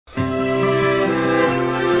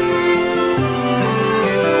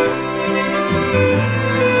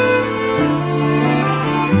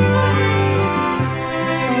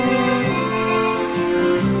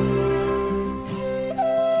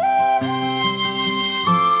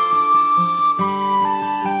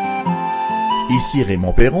Ici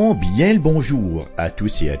Raymond Perron, bien le bonjour à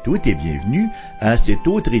tous et à toutes et bienvenue à cette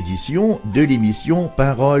autre édition de l'émission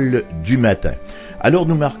Parole du matin. Alors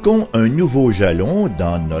nous marquons un nouveau jalon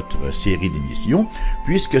dans notre série d'émissions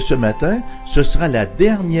puisque ce matin, ce sera la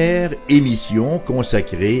dernière émission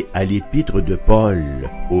consacrée à l'épître de Paul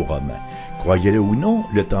aux Romains. Croyez-le ou non,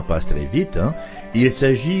 le temps passe très vite. Il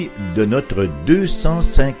s'agit de notre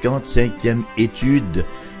 255e étude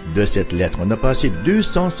de cette lettre. On a passé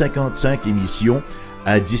 255 émissions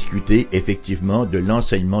à discuter effectivement de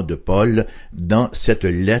l'enseignement de Paul dans cette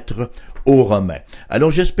lettre aux Romains. Alors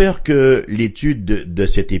j'espère que l'étude de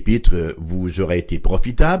cet épître vous aura été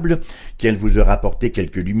profitable, qu'elle vous aura apporté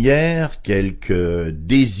quelques lumières, quelques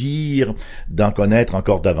désirs d'en connaître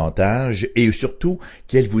encore davantage et surtout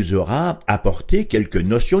qu'elle vous aura apporté quelques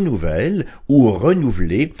notions nouvelles ou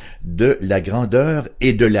renouvelées de la grandeur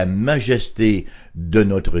et de la majesté de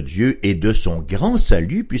notre Dieu et de son grand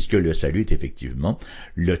salut, puisque le salut est effectivement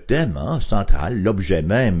le thème central, l'objet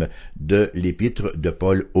même de l'épître de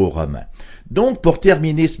Paul aux Romains. Donc, pour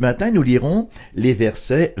terminer ce matin, nous lirons les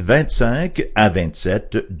versets 25 à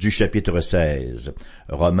 27 du chapitre 16.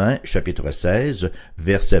 Romains, chapitre 16,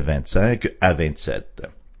 versets 25 à 27.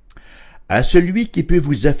 À celui qui peut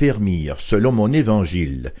vous affermir, selon mon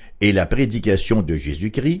évangile et la prédication de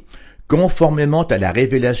Jésus-Christ, conformément à la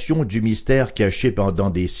révélation du mystère caché pendant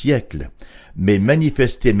des siècles, mais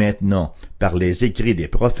manifesté maintenant par les écrits des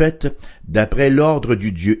prophètes, d'après l'ordre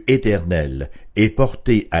du Dieu éternel, et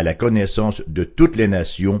porté à la connaissance de toutes les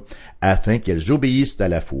nations, afin qu'elles obéissent à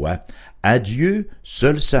la foi, à Dieu,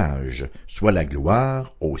 seul sage, soit la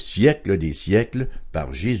gloire au siècle des siècles,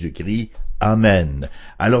 par Jésus-Christ. Amen.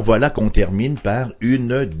 Alors voilà qu'on termine par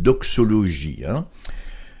une doxologie.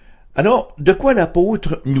 Alors, de quoi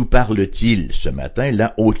l'apôtre nous parle-t-il ce matin,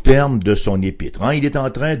 là, au terme de son épître? Il est en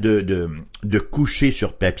train de coucher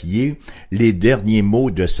sur papier les derniers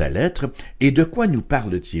mots de sa lettre. Et de quoi nous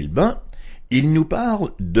parle-t-il? Il nous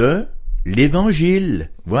parle de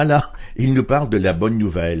l'Évangile. Voilà, il nous parle de la bonne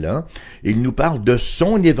nouvelle. Il nous parle de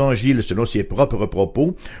son Évangile, selon ses propres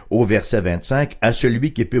propos, au verset 25, « À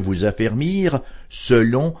celui qui peut vous affermir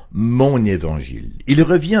selon mon Évangile ». Il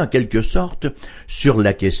revient en quelque sorte sur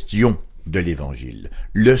la question de l'Évangile.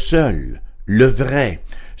 Le seul, le vrai,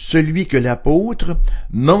 celui que l'apôtre,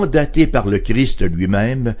 mandaté par le Christ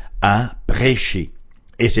lui-même, a prêché.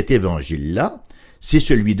 Et cet Évangile-là, c'est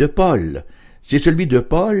celui de Paul. C'est celui de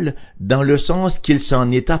Paul dans le sens qu'il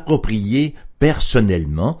s'en est approprié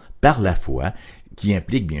personnellement par la foi, qui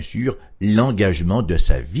implique bien sûr l'engagement de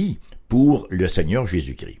sa vie pour le Seigneur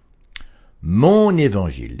Jésus-Christ. Mon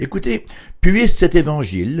évangile. Écoutez, puisse cet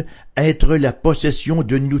évangile être la possession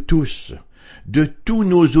de nous tous, de tous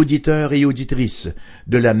nos auditeurs et auditrices,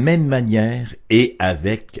 de la même manière et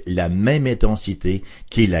avec la même intensité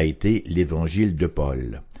qu'il a été l'évangile de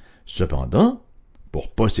Paul. Cependant,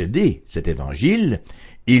 pour posséder cet évangile,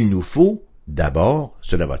 il nous faut d'abord,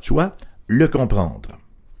 cela va de soi, le comprendre.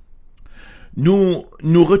 Nous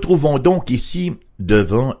nous retrouvons donc ici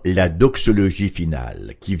devant la doxologie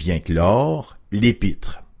finale qui vient clore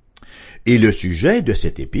l'épître. Et le sujet de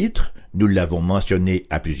cette épître, nous l'avons mentionné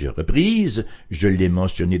à plusieurs reprises, je l'ai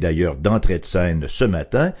mentionné d'ailleurs d'entrée de scène ce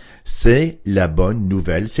matin, c'est la bonne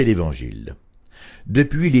nouvelle, c'est l'évangile.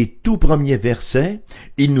 Depuis les tout premiers versets,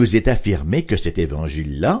 il nous est affirmé que cet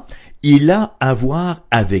évangile-là, il a à voir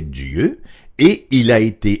avec Dieu et il a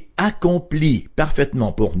été accompli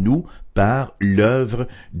parfaitement pour nous par l'œuvre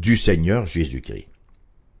du Seigneur Jésus-Christ.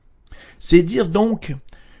 C'est dire donc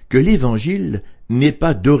que l'évangile n'est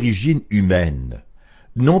pas d'origine humaine,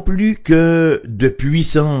 non plus que de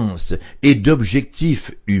puissance et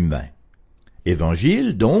d'objectifs humains.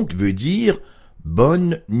 Évangile, donc, veut dire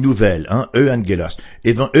bonne nouvelle, euangelos,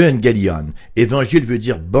 euangelion. Évangile veut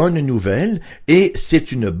dire bonne nouvelle, et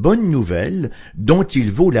c'est une bonne nouvelle dont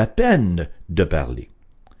il vaut la peine de parler.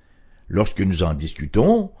 Lorsque nous en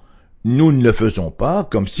discutons, nous ne le faisons pas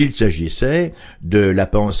comme s'il s'agissait de la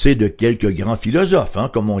pensée de quelques grands philosophes,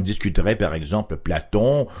 comme on discuterait par exemple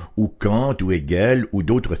Platon ou Kant ou Hegel ou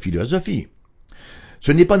d'autres philosophies.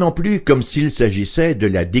 Ce n'est pas non plus comme s'il s'agissait de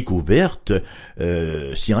la découverte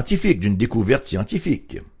scientifique, d'une découverte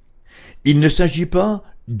scientifique. Il ne s'agit pas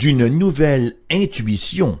d'une nouvelle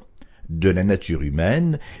intuition de la nature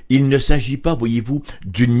humaine, il ne s'agit pas, voyez-vous,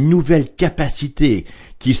 d'une nouvelle capacité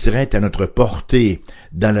qui serait à notre portée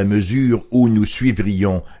dans la mesure où nous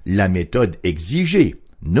suivrions la méthode exigée.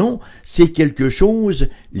 Non, c'est quelque chose,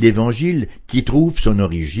 l'Évangile, qui trouve son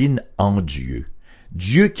origine en Dieu.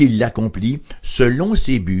 Dieu qui l'accomplit selon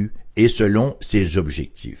ses buts et selon ses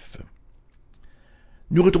objectifs.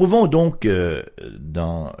 Nous retrouvons donc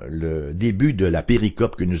dans le début de la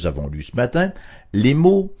péricope que nous avons lue ce matin, les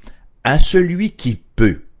mots « à celui qui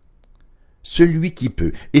peut ». Celui qui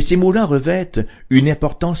peut. Et ces mots-là revêtent une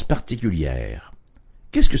importance particulière.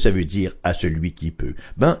 Qu'est-ce que ça veut dire « à celui qui peut »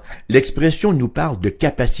 L'expression nous parle de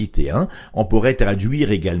capacité. On pourrait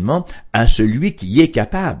traduire également « à celui qui est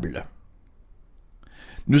capable ».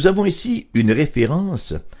 Nous avons ici une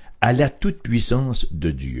référence à la toute-puissance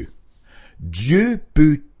de Dieu. Dieu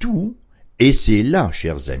peut tout, et c'est là,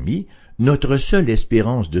 chers amis, notre seule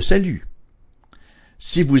espérance de salut.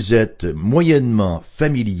 Si vous êtes moyennement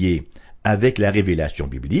familier avec la révélation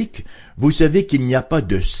biblique, vous savez qu'il n'y a pas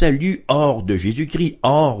de salut hors de Jésus-Christ,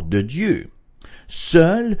 hors de Dieu.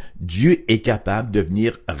 Seul Dieu est capable de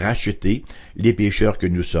venir racheter les pécheurs que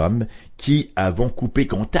nous sommes, qui avons coupé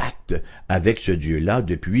contact avec ce Dieu-là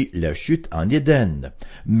depuis la chute en Éden.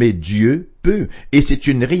 Mais Dieu peut, et c'est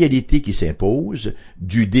une réalité qui s'impose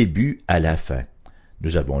du début à la fin.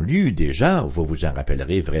 Nous avons lu déjà, vous vous en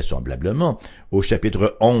rappellerez vraisemblablement, au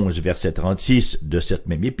chapitre 11, verset 36 de cette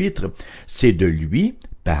même épître, c'est de lui,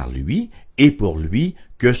 par lui et pour lui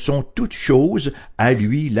que sont toutes choses, à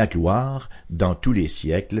lui la gloire dans tous les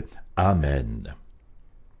siècles. Amen.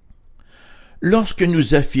 Lorsque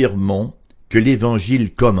nous affirmons que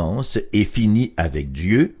l'Évangile commence et finit avec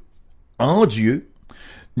Dieu, en Dieu,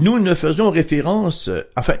 nous ne faisons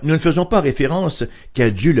pas référence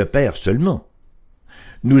qu'à Dieu le Père seulement.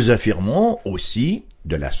 Nous affirmons aussi,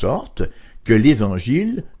 de la sorte, que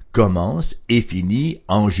l'Évangile commence et finit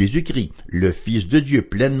en Jésus-Christ, le Fils de Dieu,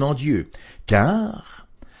 pleinement Dieu, car,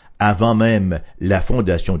 avant même la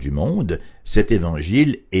fondation du monde, cet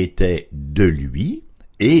Évangile était de lui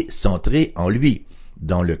et centré en lui.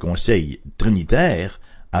 Dans le conseil trinitaire,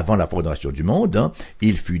 avant la fondation du monde,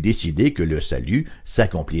 il fut décidé que le salut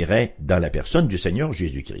s'accomplirait dans la personne du Seigneur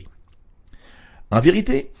Jésus-Christ. En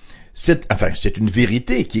vérité, c'est une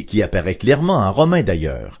vérité qui apparaît clairement en Romains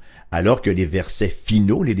d'ailleurs, alors que les versets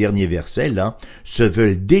finaux, les derniers versets, là, se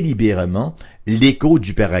veulent délibérément l'écho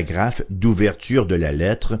du paragraphe d'ouverture de la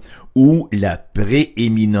lettre où la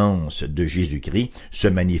prééminence de Jésus-Christ se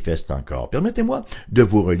manifeste encore. Permettez-moi de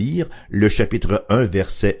vous relire le chapitre 1,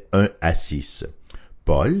 versets 1 à 6.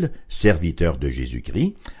 Paul, serviteur de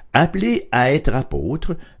Jésus-Christ, appelé à être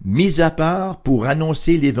apôtre, mis à part pour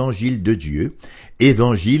annoncer l'évangile de Dieu,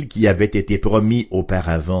 évangile qui avait été promis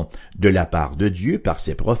auparavant de la part de Dieu par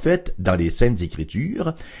ses prophètes dans les Saintes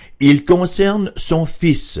Écritures, il concerne son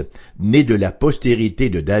fils, né de la postérité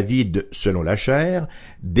de David selon la chair,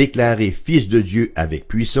 déclaré fils de Dieu avec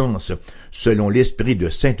puissance, selon l'esprit de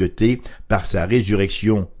sainteté par sa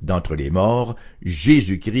résurrection d'entre les morts,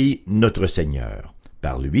 Jésus-Christ notre Seigneur.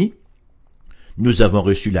 Par lui, nous avons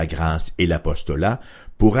reçu la grâce et l'apostolat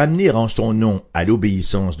pour amener en son nom à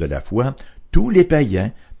l'obéissance de la foi tous les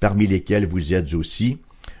païens parmi lesquels vous êtes aussi,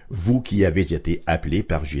 vous qui avez été appelés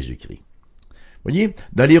par Jésus-Christ. Voyez,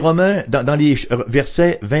 dans les Romains, dans les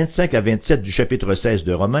versets 25 à 27 du chapitre 16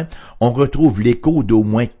 de Romains, on retrouve l'écho d'au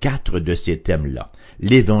moins 4 de ces thèmes-là.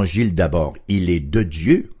 L'Évangile d'abord, il est de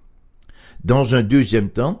Dieu. Dans un deuxième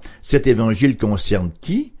temps, cet Évangile concerne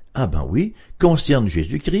qui? Concerne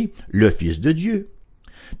Jésus-Christ, le Fils de Dieu.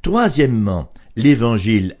 Troisièmement,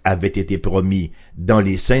 l'Évangile avait été promis dans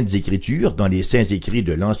les Saintes Écritures, dans les Saints Écrits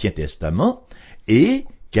de l'Ancien Testament. Et,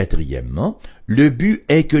 quatrièmement, le but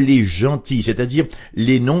est que les gentils, c'est-à-dire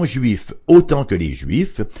les non-juifs autant que les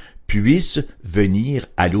juifs, puissent venir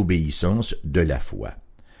à l'obéissance de la foi.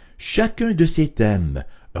 Chacun de ces thèmes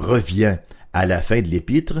revient à la fin de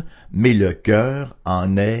l'épître, mais le cœur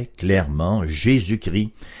en est clairement Jésus-Christ,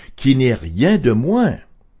 qui n'est rien de moins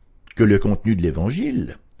que le contenu de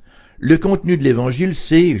l'Évangile. Le contenu de l'Évangile,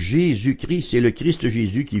 c'est Jésus-Christ, c'est le Christ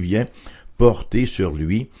Jésus qui vient porter sur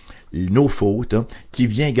lui nos fautes, qui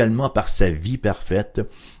vient également par sa vie parfaite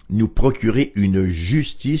nous procurer une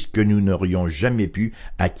justice que nous n'aurions jamais pu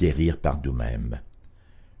acquérir par nous-mêmes.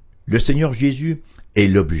 Le Seigneur Jésus est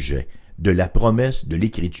l'objet de la promesse de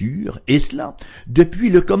l'Écriture, et cela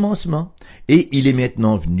depuis le commencement, et il est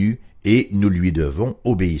maintenant venu, et nous lui devons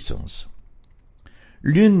obéissance.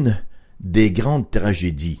 L'une des grandes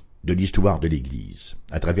tragédies de l'histoire de l'Église,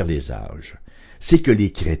 à travers les âges, c'est que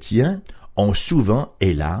les chrétiens ont souvent,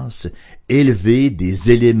 hélas, élevé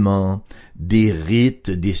des éléments, des rites,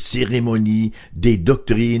 des cérémonies, des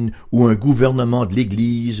doctrines, ou un gouvernement de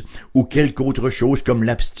l'Église, ou quelque autre chose comme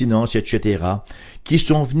l'abstinence, etc., qui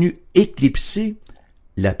sont venus éclipser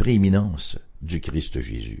la prééminence du Christ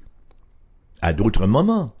Jésus. À d'autres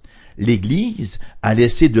moments, l'Église a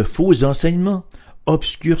laissé de faux enseignements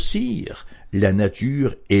obscurcir la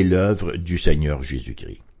nature et l'œuvre du Seigneur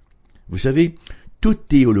Jésus-Christ. Vous savez, toute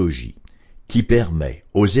théologie qui permet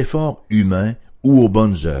aux efforts humains ou aux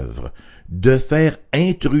bonnes œuvres de faire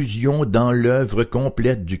intrusion dans l'œuvre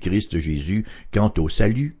complète du Christ Jésus quant au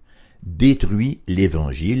salut, détruit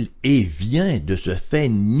l'Évangile et vient de ce fait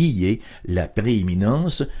nier la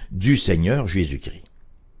prééminence du Seigneur Jésus-Christ.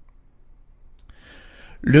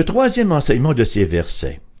 Le troisième enseignement de ces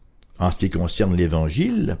versets, en ce qui concerne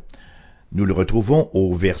l'Évangile, nous le retrouvons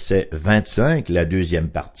au verset 25, la deuxième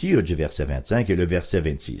partie du verset 25 et le verset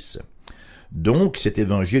 26. Donc, cet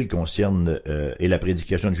évangile concerne et la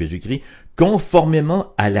prédication de Jésus-Christ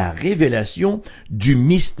conformément à la révélation du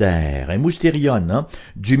mystère, un mystérion,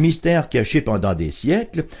 du mystère caché pendant des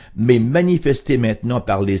siècles, mais manifesté maintenant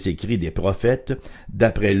par les écrits des prophètes,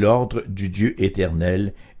 d'après l'ordre du Dieu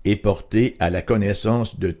éternel, et porté à la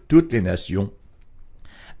connaissance de toutes les nations,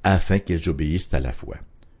 afin qu'elles obéissent à la foi.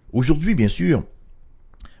 Aujourd'hui, bien sûr,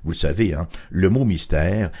 vous le savez, le mot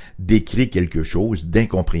mystère décrit quelque chose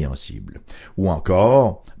d'incompréhensible. Ou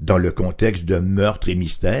encore, dans le contexte de meurtre et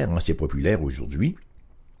mystère, c'est populaire aujourd'hui,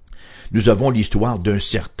 nous avons l'histoire d'un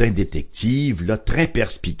certain détective, là, très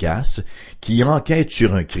perspicace, qui enquête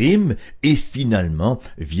sur un crime et finalement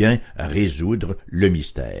vient résoudre le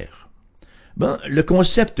mystère. Le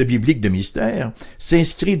concept biblique de mystère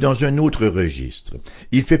s'inscrit dans un autre registre.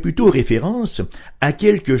 Il fait plutôt référence à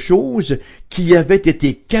quelque chose qui avait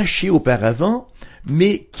été caché auparavant,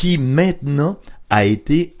 mais qui maintenant a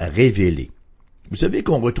été révélé. Vous savez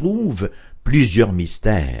qu'on retrouve plusieurs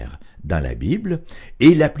mystères dans la Bible,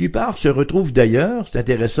 et la plupart se retrouvent d'ailleurs, c'est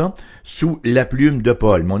intéressant, sous la plume de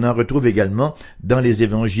Paul. Mais on en retrouve également dans les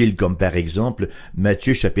évangiles, comme par exemple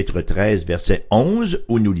Matthieu chapitre 13, verset 11,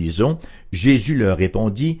 où nous lisons « Jésus leur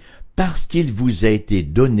répondit, parce qu'il vous a été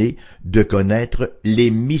donné de connaître les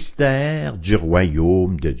mystères du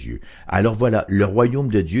royaume de Dieu. » Alors voilà, le royaume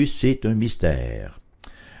de Dieu, c'est un mystère.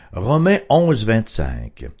 Romains 11,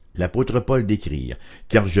 25. L'apôtre Paul d'écrire, «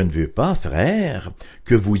 Car je ne veux pas, frères,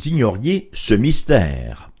 que vous ignoriez ce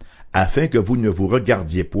mystère, afin que vous ne vous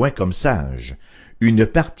regardiez point comme sages. Une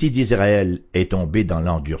partie d'Israël est tombée dans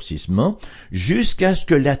l'endurcissement, jusqu'à ce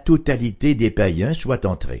que la totalité des païens soit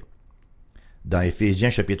entrée. » Dans Éphésiens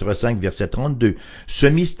chapitre 5, verset 32, « Ce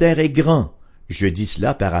mystère est grand, je dis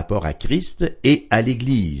cela par rapport à Christ et à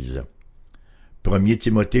l'Église. » 1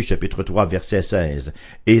 Timothée chapitre 3 verset 16.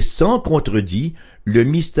 Et sans contredit, le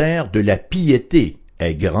mystère de la piété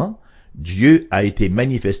est grand, Dieu a été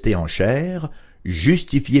manifesté en chair,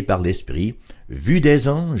 justifié par l'Esprit, vu des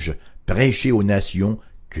anges, prêché aux nations,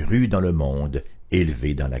 cru dans le monde,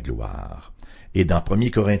 élevé dans la gloire. Et dans 1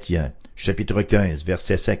 Corinthiens chapitre 15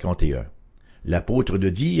 verset 51, l'apôtre de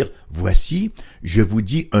dire, voici, je vous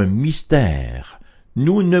dis un mystère,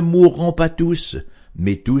 nous ne mourrons pas tous,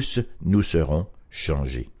 mais tous nous serons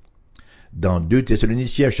changés. Dans 2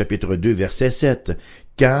 Thessaloniciens chapitre 2 verset 7,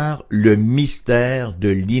 car le mystère de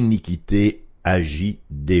l'iniquité agit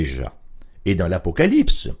déjà. Et dans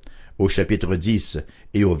l'Apocalypse, au chapitre 10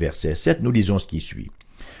 et au verset 7, nous lisons ce qui suit.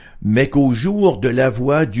 Mais qu'au jour de la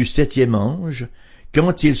voix du septième ange,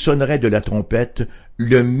 quand il sonnerait de la trompette,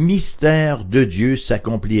 le mystère de Dieu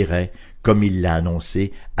s'accomplirait, comme il l'a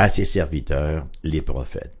annoncé à ses serviteurs, les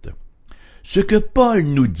prophètes. Ce que Paul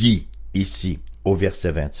nous dit ici, au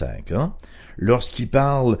verset 25, lorsqu'il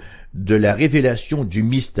parle de la révélation du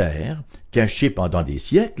mystère caché pendant des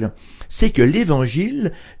siècles, c'est que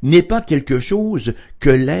l'Évangile n'est pas quelque chose que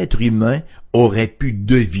l'être humain aurait pu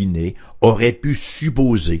deviner, aurait pu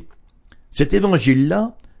supposer. Cet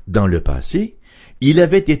Évangile-là, dans le passé, il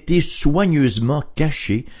avait été soigneusement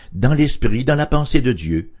caché dans l'esprit, dans la pensée de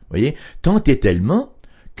Dieu, voyez, tant et tellement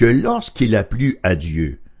que lorsqu'il a plu à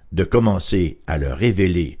Dieu de commencer à le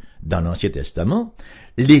révéler dans l'Ancien Testament,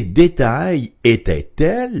 les détails étaient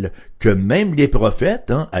tels que même les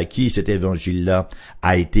prophètes, à qui cet évangile-là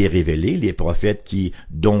a été révélé, les prophètes qui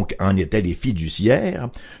donc en étaient les fiduciaires,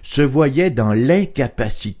 se voyaient dans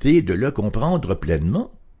l'incapacité de le comprendre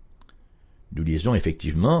pleinement. Nous lisons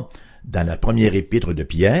effectivement dans la première épître de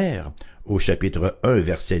Pierre, au chapitre 1,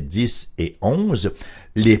 versets 10 et 11,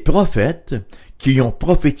 les prophètes qui ont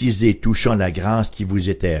prophétisé touchant la grâce qui vous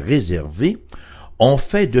était réservée, ont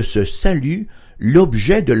fait de ce salut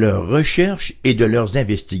l'objet de leurs recherches et de leurs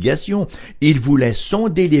investigations. Ils voulaient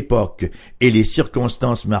sonder l'époque et les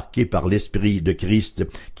circonstances marquées par l'Esprit de Christ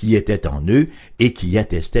qui était en eux et qui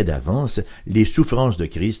attestaient d'avance les souffrances de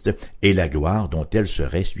Christ et la gloire dont elles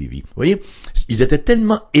seraient suivies. Vous voyez, ils étaient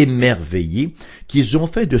tellement émerveillés qu'ils ont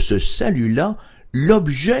fait de ce salut-là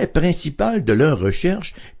l'objet principal de leurs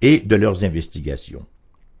recherches et de leurs investigations.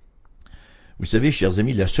 Vous savez, chers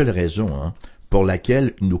amis, la seule raison pour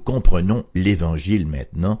laquelle nous comprenons l'Évangile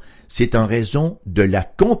maintenant, c'est en raison de la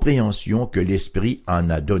compréhension que l'Esprit en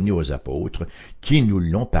a donnée aux apôtres, qui nous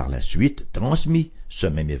l'ont par la suite transmis, ce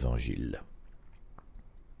même Évangile.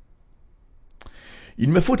 Il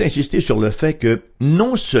me faut insister sur le fait que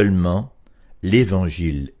non seulement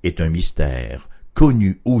l'Évangile est un mystère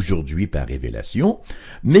connu aujourd'hui par révélation,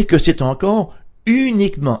 mais que c'est encore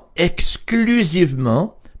uniquement,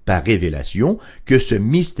 exclusivement par révélation que ce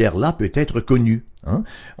mystère-là peut être connu.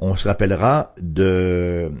 On se rappellera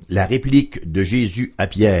de la réplique de Jésus à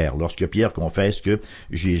Pierre, lorsque Pierre confesse que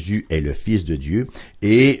Jésus est le Fils de Dieu,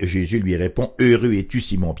 et Jésus lui répond « Heureux es-tu,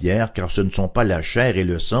 Simon-Pierre, car ce ne sont pas la chair et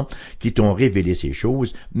le sang qui t'ont révélé ces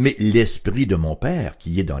choses, mais l'Esprit de mon Père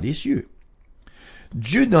qui est dans les cieux. »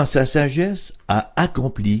 Dieu, dans sa sagesse, a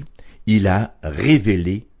accompli, il a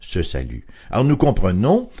révélé ce salut. Alors nous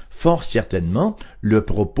comprenons fort certainement le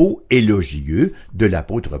propos élogieux de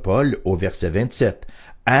l'apôtre Paul au verset 27.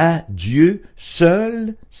 « À Dieu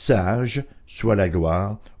seul sage soit la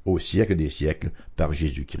gloire au siècle des siècles par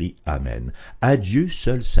Jésus-Christ. Amen. » À Dieu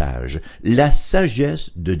seul sage, la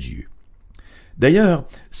sagesse de Dieu. D'ailleurs,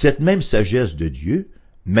 cette même sagesse de Dieu,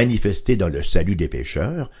 manifestée dans le salut des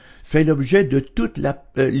pécheurs, fait l'objet de toute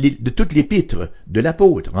l'épître de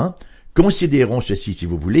l'apôtre. Considérons ceci, si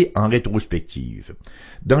vous voulez, en rétrospective.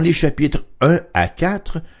 Dans les chapitres 1 à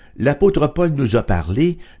 4, l'apôtre Paul nous a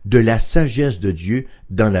parlé de la sagesse de Dieu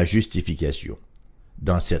dans la justification.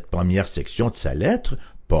 Dans cette première section de sa lettre,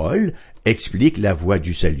 Paul explique la voie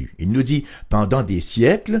du salut. Il nous dit, pendant des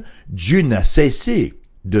siècles, Dieu n'a cessé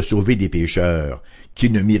de sauver des pécheurs qui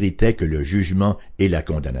ne méritaient que le jugement et la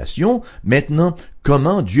condamnation. Maintenant,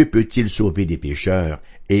 comment Dieu peut-il sauver des pécheurs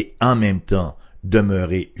et en même temps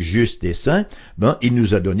demeurer juste et saint? Il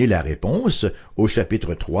nous a donné la réponse au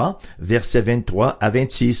chapitre 3, versets 23 à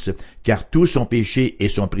 26. « Car tous ont péché et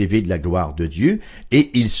sont privés de la gloire de Dieu,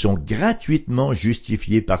 et ils sont gratuitement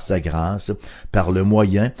justifiés par sa grâce, par le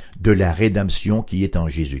moyen de la rédemption qui est en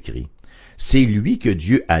Jésus-Christ. C'est lui que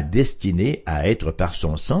Dieu a destiné à être par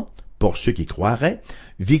son sang, pour ceux qui croiraient,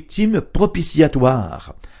 victime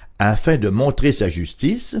propitiatoire, afin de montrer sa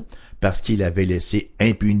justice, parce qu'il avait laissé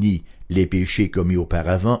impunis les péchés commis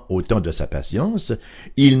auparavant au temps de sa patience,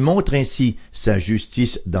 il montre ainsi sa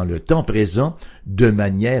justice dans le temps présent, de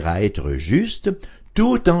manière à être juste,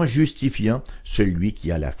 tout en justifiant celui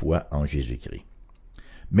qui a la foi en Jésus-Christ. »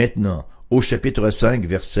 Maintenant, au chapitre 5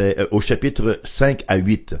 à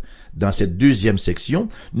 8, dans cette deuxième section,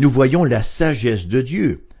 nous voyons la sagesse de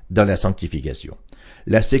Dieu dans la sanctification.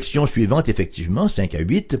 La section suivante, effectivement, 5 à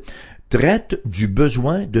 8, traite du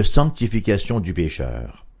besoin de sanctification du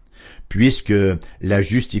pécheur. Puisque la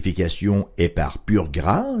justification est par pure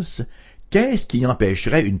grâce, qu'est-ce qui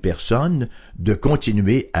empêcherait une personne de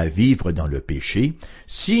continuer à vivre dans le péché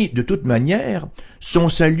si, de toute manière, son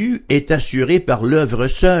salut est assuré par l'œuvre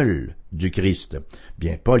seule du Christ?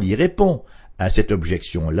 Bien, Paul y répond à cette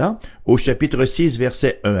objection-là au chapitre 6,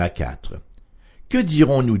 versets 1 à 4. Que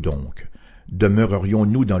dirons-nous donc?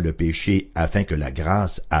 Demeurerions-nous dans le péché afin que la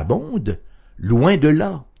grâce abonde? Loin de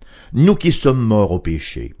là. Nous qui sommes morts au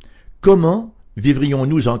péché, comment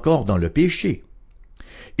vivrions-nous encore dans le péché?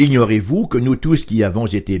 Ignorez-vous que nous tous qui avons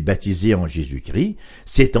été baptisés en Jésus-Christ,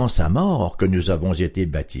 c'est en sa mort que nous avons été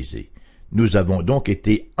baptisés. Nous avons donc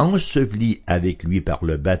été ensevelis avec lui par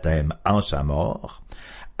le baptême en sa mort,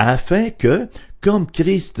 afin que, comme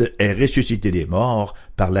Christ est ressuscité des morts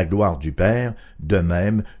par la gloire du Père, de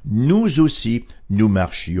même, nous aussi, nous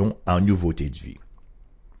marchions en nouveauté de vie.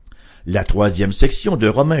 La troisième section de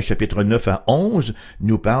Romains chapitre 9 à 11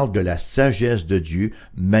 nous parle de la sagesse de Dieu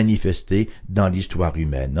manifestée dans l'histoire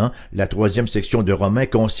humaine. La troisième section de Romains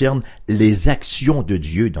concerne les actions de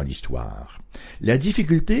Dieu dans l'histoire. La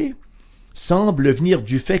difficulté semble venir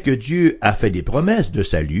du fait que Dieu a fait des promesses de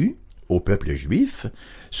salut au peuple juif,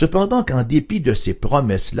 cependant qu'en dépit de ces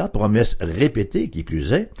promesses-là, promesses répétées qui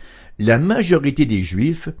plus est, la majorité des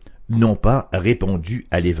Juifs n'ont pas répondu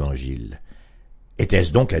à l'Évangile.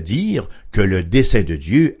 Était-ce donc à dire que le dessein de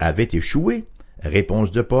Dieu avait échoué?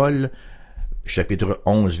 Réponse de Paul, chapitre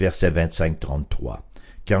 11, verset 25-33.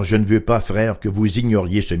 « Car je ne veux pas, frères, que vous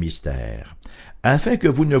ignoriez ce mystère, afin que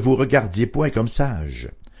vous ne vous regardiez point comme sages.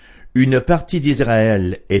 Une partie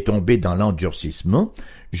d'Israël est tombée dans l'endurcissement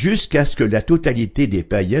jusqu'à ce que la totalité des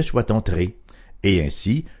païens soit entrée, et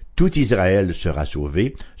ainsi tout Israël sera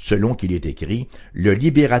sauvé, selon qu'il est écrit, « Le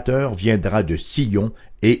libérateur viendra de Sion,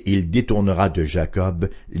 et il détournera de Jacob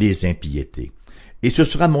les impiétés. Et ce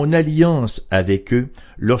sera mon alliance avec eux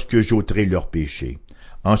lorsque j'ôterai leurs péchés.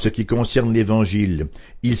 En ce qui concerne l'Évangile,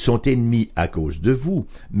 ils sont ennemis à cause de vous,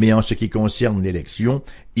 mais en ce qui concerne l'élection,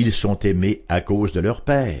 ils sont aimés à cause de leur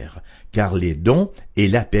Père, car les dons et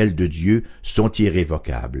l'appel de Dieu sont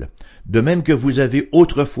irrévocables. De même que vous avez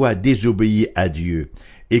autrefois désobéi à Dieu,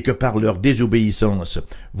 et que par leur désobéissance,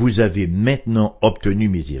 vous avez maintenant obtenu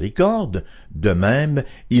miséricorde, de même,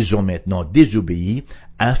 ils ont maintenant désobéi,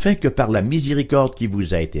 afin que par la miséricorde qui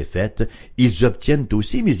vous a été faite, ils obtiennent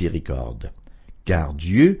aussi miséricorde. Car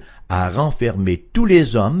Dieu a renfermé tous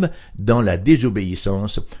les hommes dans la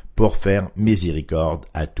désobéissance pour faire miséricorde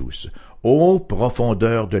à tous. Ô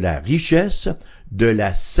profondeur de la richesse, de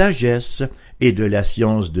la sagesse et de la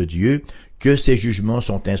science de Dieu, que ses jugements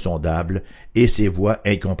sont insondables et ses voies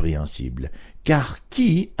incompréhensibles. Car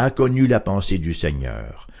qui a connu la pensée du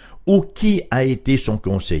Seigneur? Ou qui a été son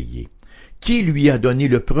conseiller? Qui lui a donné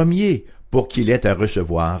le premier pour qu'il ait à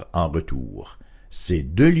recevoir en retour?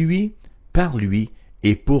 C'est de lui, par lui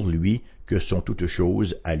et pour lui que sont toutes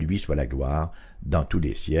choses, à lui soit la gloire dans tous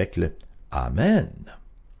les siècles. Amen.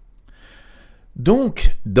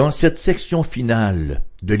 Donc, dans cette section finale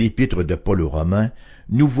de l'épître de Paul aux Romains,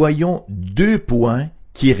 nous voyons deux points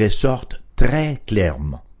qui ressortent très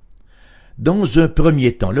clairement. Dans un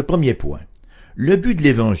premier temps, le premier point, le but de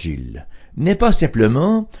l'Évangile n'est pas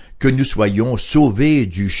simplement que nous soyons sauvés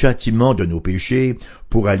du châtiment de nos péchés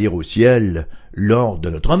pour aller au ciel lors de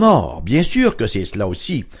notre mort. Bien sûr que c'est cela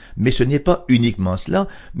aussi, mais ce n'est pas uniquement cela,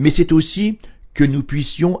 mais c'est aussi que nous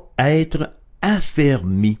puissions être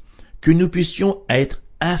affermis, que nous puissions être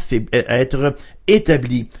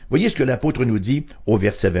établis. Voyez ce que l'apôtre nous dit au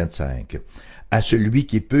verset 25. À celui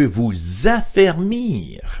qui peut vous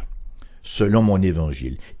affermir, selon mon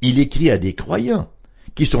évangile. Il écrit à des croyants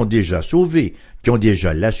qui sont déjà sauvés, qui ont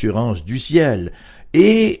déjà l'assurance du ciel.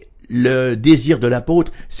 Et le désir de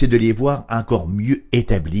l'apôtre, c'est de les voir encore mieux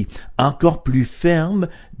établis, encore plus fermes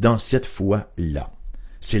dans cette foi-là.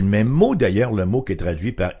 C'est le même mot, d'ailleurs, le mot qui est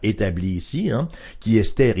traduit par établi ici, qui est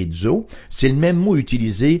sterizo. C'est le même mot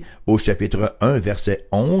utilisé au chapitre 1, verset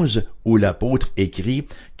 11, où l'apôtre écrit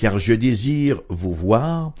 « Car je désire vous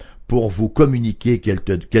voir pour vous communiquer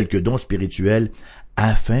quelques dons spirituels,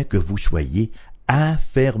 afin que vous soyez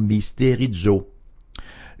affermis, sterizo. »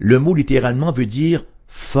 Le mot littéralement veut dire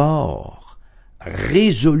fort,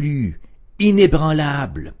 résolu,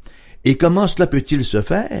 inébranlable. Et comment cela peut-il se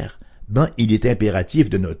faire? Il est impératif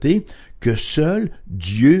de noter que seul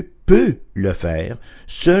Dieu peut le faire.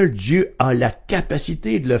 Seul Dieu a la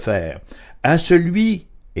capacité de le faire. À celui,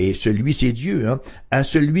 et celui c'est Dieu, à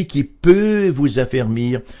celui qui peut vous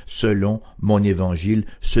affermir selon mon évangile,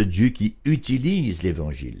 ce Dieu qui utilise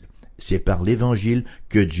l'évangile. C'est par l'évangile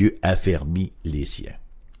que Dieu affermit les siens.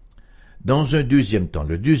 Dans un deuxième temps,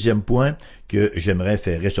 le deuxième point que j'aimerais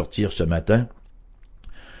faire ressortir ce matin,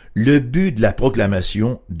 le but de la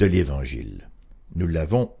proclamation de l'Évangile. Nous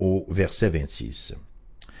l'avons au verset 26.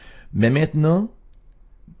 Mais maintenant,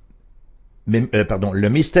 le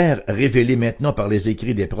mystère révélé maintenant par les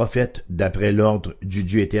écrits des prophètes d'après l'ordre du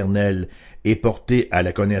Dieu éternel est porté à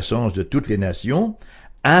la connaissance de toutes les nations,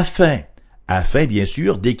 afin bien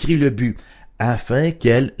sûr, décrit le but, afin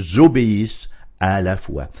qu'elles obéissent à la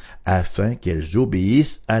foi, afin qu'elles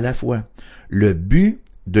obéissent à la foi. Le but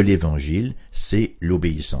de l'Évangile, c'est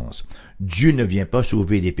l'obéissance. Dieu ne vient pas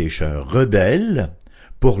sauver des pécheurs rebelles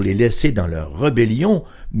pour les laisser dans leur rébellion,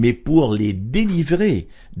 mais pour les délivrer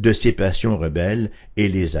de ces passions rebelles et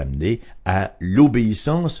les amener à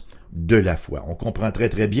l'obéissance de la foi. On comprend très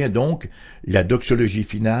très bien donc la doxologie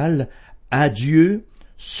finale. À Dieu,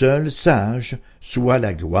 seul sage, soit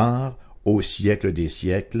la gloire au siècle des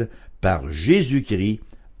siècles, par Jésus-Christ.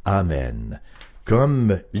 Amen.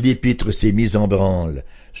 Comme l'épître s'est mise en branle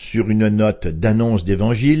sur une note d'annonce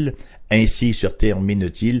d'évangile, ainsi se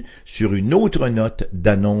termine-t-il sur une autre note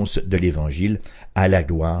d'annonce de l'évangile à la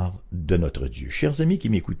gloire de notre Dieu. Chers amis qui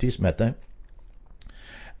m'écoutez ce matin,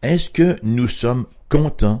 est-ce que nous sommes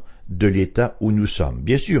contents de l'état où nous sommes?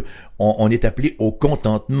 Bien sûr, on est appelé au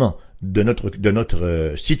contentement de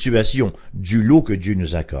notre situation, du lot que Dieu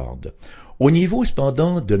nous accorde. Au niveau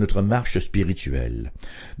cependant de notre marche spirituelle,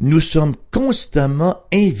 nous sommes constamment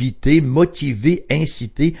invités, motivés,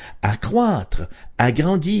 incités à croître, à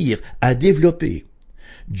grandir, à développer.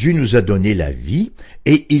 Dieu nous a donné la vie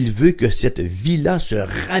et il veut que cette vie-là se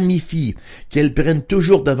ramifie, qu'elle prenne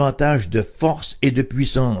toujours davantage de force et de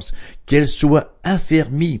puissance, qu'elle soit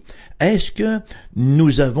affermie. Est-ce que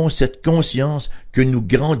nous avons cette conscience que nous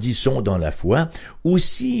grandissons dans la foi ou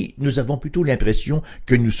si nous avons plutôt l'impression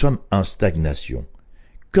que nous sommes en stagnation?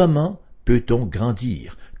 Comment peut-on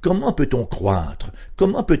grandir? Comment peut-on croître?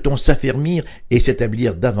 Comment peut-on s'affermir et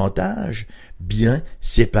s'établir davantage? Bien,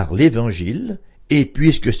 c'est par l'Évangile Et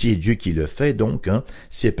puisque c'est Dieu qui le fait, donc,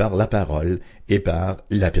 c'est par la parole et par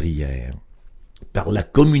la prière, par la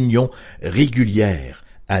communion régulière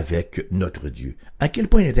avec notre Dieu. À quel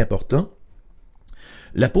point il est important?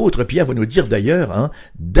 L'apôtre Pierre va nous dire d'ailleurs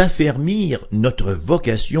d'affermir notre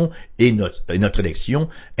vocation et notre élection,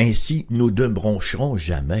 ainsi nous ne broncherons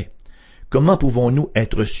jamais. Comment pouvons-nous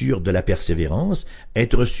être sûrs de la persévérance,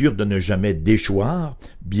 être sûrs de ne jamais déchoir?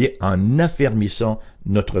 Bien en affermissant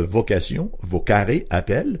notre vocation, vocare,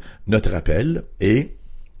 appel, notre appel et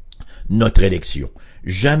notre élection.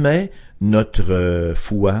 Jamais notre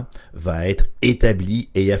foi va être établie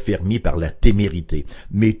et affermie par la témérité,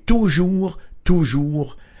 mais toujours,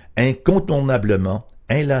 incontournablement,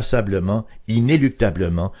 inlassablement,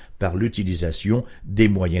 inéluctablement, par l'utilisation des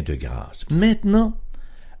moyens de grâce. Maintenant,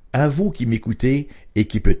 à vous qui m'écoutez et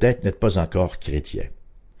qui peut-être n'êtes pas encore chrétien,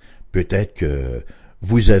 peut-être que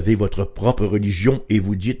vous avez votre propre religion et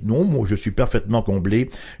vous dites « Non, moi je suis parfaitement comblé,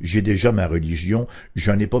 j'ai déjà ma religion,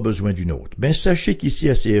 j'en ai pas besoin d'une autre. » Ben sachez qu'ici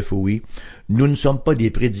à CFOI, nous ne sommes pas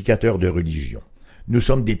des prédicateurs de religion. Nous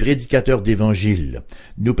sommes des prédicateurs d'évangile.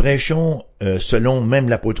 Nous prêchons, selon même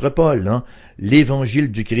l'apôtre Paul,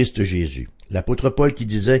 l'évangile du Christ Jésus. L'apôtre Paul qui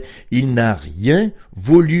disait « Il n'a rien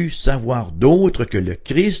voulu savoir d'autre que le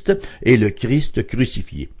Christ et le Christ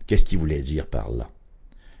crucifié. » Qu'est-ce qu'il voulait dire par là?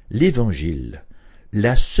 L'évangile,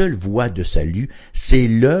 la seule voie de salut, c'est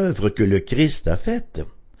l'œuvre que le Christ a faite.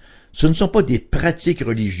 Ce ne sont pas des pratiques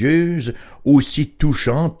religieuses, aussi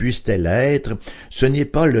touchantes puissent-elles être. Ce n'est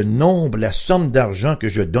pas le nombre, la somme d'argent que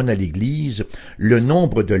je donne à l'Église, le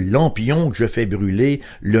nombre de lampions que je fais brûler,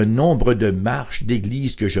 le nombre de marches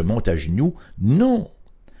d'église que je monte à genoux. Non.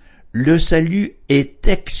 Le salut est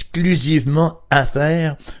exclusivement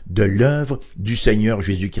affaire de l'œuvre du Seigneur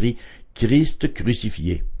Jésus-Christ, Christ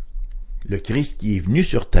crucifié. Le Christ qui est venu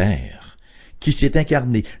sur terre, qui s'est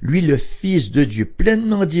incarné, lui le Fils de Dieu,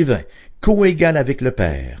 pleinement divin, coégal avec le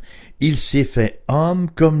Père. Il s'est fait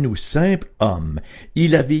homme comme nous, simple homme.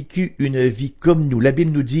 Il a vécu une vie comme nous. La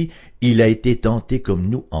Bible nous dit, il a été tenté comme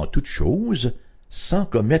nous en toutes choses, sans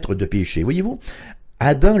commettre de péché. Voyez-vous,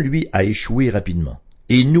 Adam, lui, a échoué rapidement.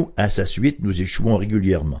 Et nous, à sa suite, nous échouons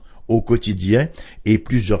régulièrement, au quotidien et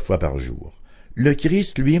plusieurs fois par jour. Le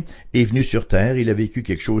Christ, lui, est venu sur terre, il a vécu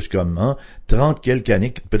quelque chose comme 30 quelques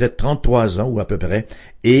années, peut-être 33 ans ou à peu près,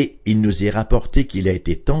 et il nous est rapporté qu'il a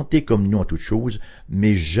été tenté comme nous en toutes choses,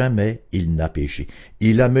 mais jamais il n'a péché.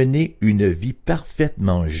 Il a mené une vie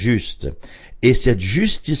parfaitement juste, et cette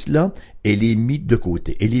justice-là, elle est mise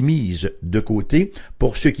de côté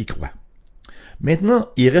pour ceux qui croient. Maintenant,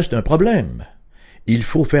 il reste un problème. Il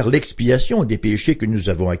faut faire l'expiation des péchés que nous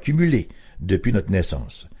avons accumulés depuis notre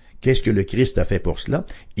naissance. Qu'est-ce que le Christ a fait pour cela?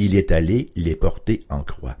 Il est allé les porter en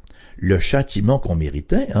croix. Le châtiment qu'on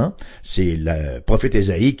méritait, c'est le prophète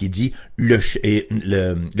Ésaïe qui dit le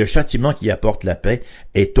châtiment qui apporte la paix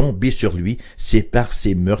est tombé sur lui, c'est par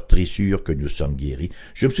ses meurtrissures que nous sommes guéris.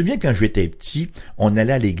 Je me souviens quand j'étais petit, on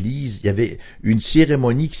allait à l'église, il y avait une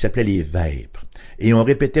cérémonie qui s'appelait les vêpres. Et on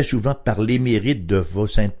répétait souvent « par les mérites de vos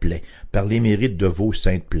saintes plaies »,« par les mérites de vos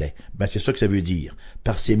saintes plaies ». Ben, c'est ça que ça veut dire.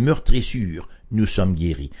 Par ses meurtrissures, nous sommes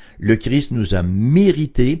guéris. Le Christ nous a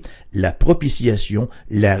mérité la propitiation,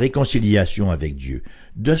 la réconciliation avec Dieu.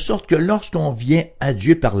 De sorte que lorsqu'on vient à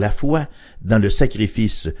Dieu par la foi dans le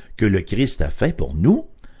sacrifice que le Christ a fait pour nous,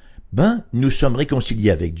 nous sommes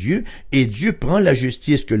réconciliés avec Dieu et Dieu prend la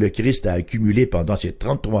justice que le Christ a accumulée pendant ses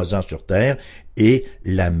 33 ans sur terre et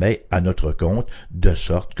la met à notre compte, de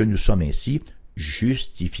sorte que nous sommes ainsi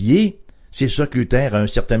justifiés. C'est ça que Luther, à un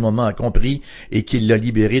certain moment, a compris et qu'il l'a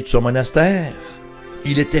libéré de son monastère.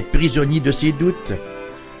 Il était prisonnier de ses doutes.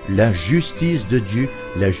 La justice de Dieu,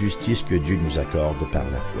 la justice que Dieu nous accorde par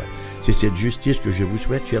la foi. C'est cette justice que je vous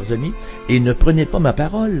souhaite, chers amis, et ne prenez pas ma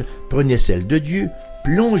parole, prenez celle de Dieu.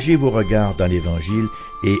 Plongez vos regards dans l'Évangile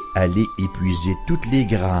et allez épuiser toutes les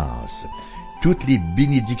grâces, toutes les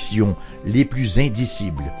bénédictions les plus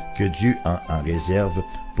indicibles que Dieu a en réserve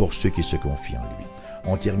pour ceux qui se confient en lui.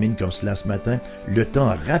 On termine comme cela ce matin. Le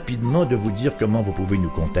temps rapidement de vous dire comment vous pouvez nous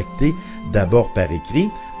contacter. D'abord par écrit,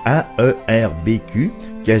 AERBQ,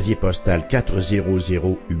 casier postal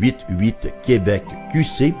 40088 Québec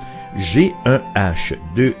QC,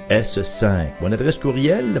 G1H2S5. Mon adresse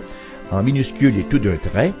courriel, en minuscule et tout d'un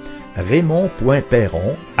trait,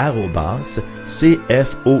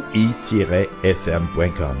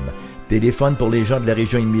 raymond.perron@cfoi-fm.com. Téléphone pour les gens de la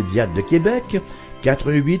région immédiate de Québec,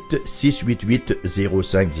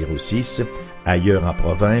 418-688-0506. Ailleurs en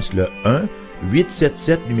province, le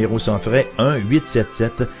 1-877, numéro sans frais,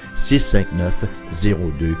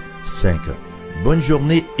 1-877-659-0251. bonne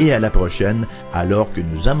journée et à la prochaine, alors que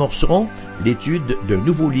nous amorcerons l'étude d'un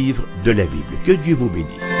nouveau livre de la Bible. Que Dieu vous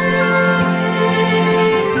bénisse.